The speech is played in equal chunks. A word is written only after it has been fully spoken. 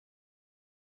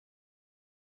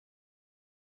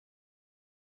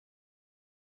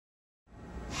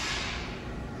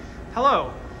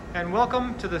Hello, and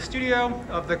welcome to the studio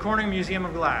of the Corning Museum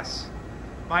of Glass.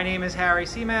 My name is Harry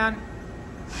Seaman,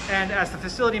 and as the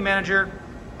facility manager,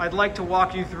 I'd like to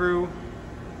walk you through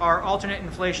our alternate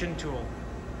inflation tool.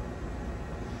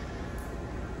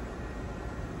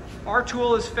 Our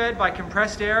tool is fed by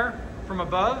compressed air from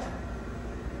above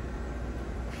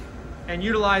and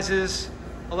utilizes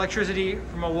electricity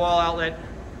from a wall outlet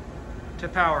to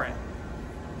power it.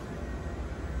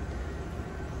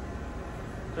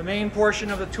 The main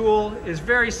portion of the tool is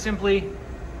very simply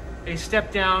a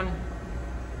step-down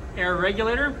air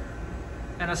regulator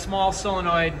and a small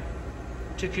solenoid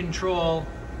to control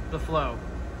the flow.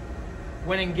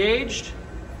 When engaged,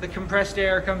 the compressed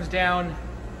air comes down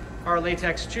our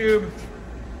latex tube,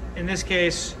 in this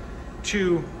case,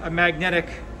 to a magnetic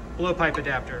blowpipe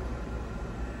adapter.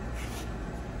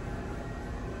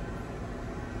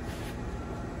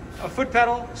 A foot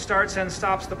pedal starts and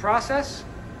stops the process,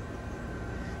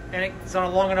 and it's on a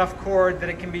long enough cord that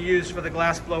it can be used for the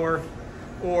glass blower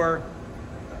or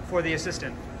for the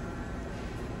assistant.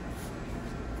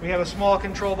 We have a small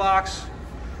control box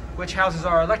which houses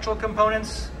our electrical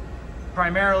components,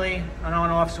 primarily an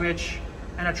on-off switch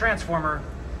and a transformer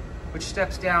which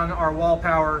steps down our wall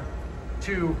power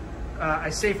to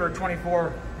a safer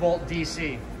 24-volt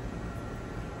DC.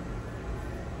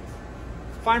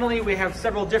 Finally, we have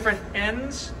several different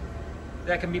ends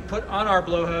that can be put on our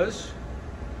blow hose.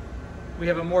 We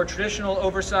have a more traditional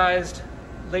oversized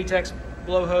latex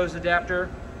blow hose adapter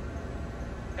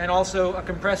and also a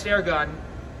compressed air gun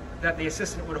that the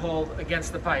assistant would hold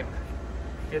against the pipe.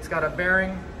 It's got a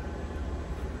bearing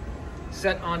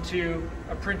set onto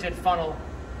a printed funnel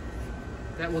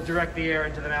that will direct the air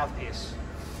into the mouthpiece.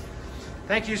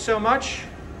 Thank you so much.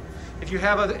 If you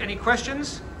have any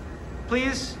questions,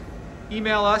 please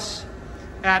email us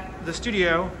at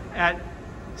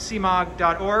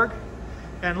thestudio@cmog.org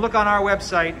and look on our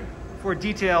website for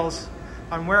details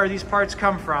on where these parts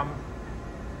come from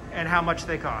and how much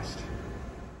they cost.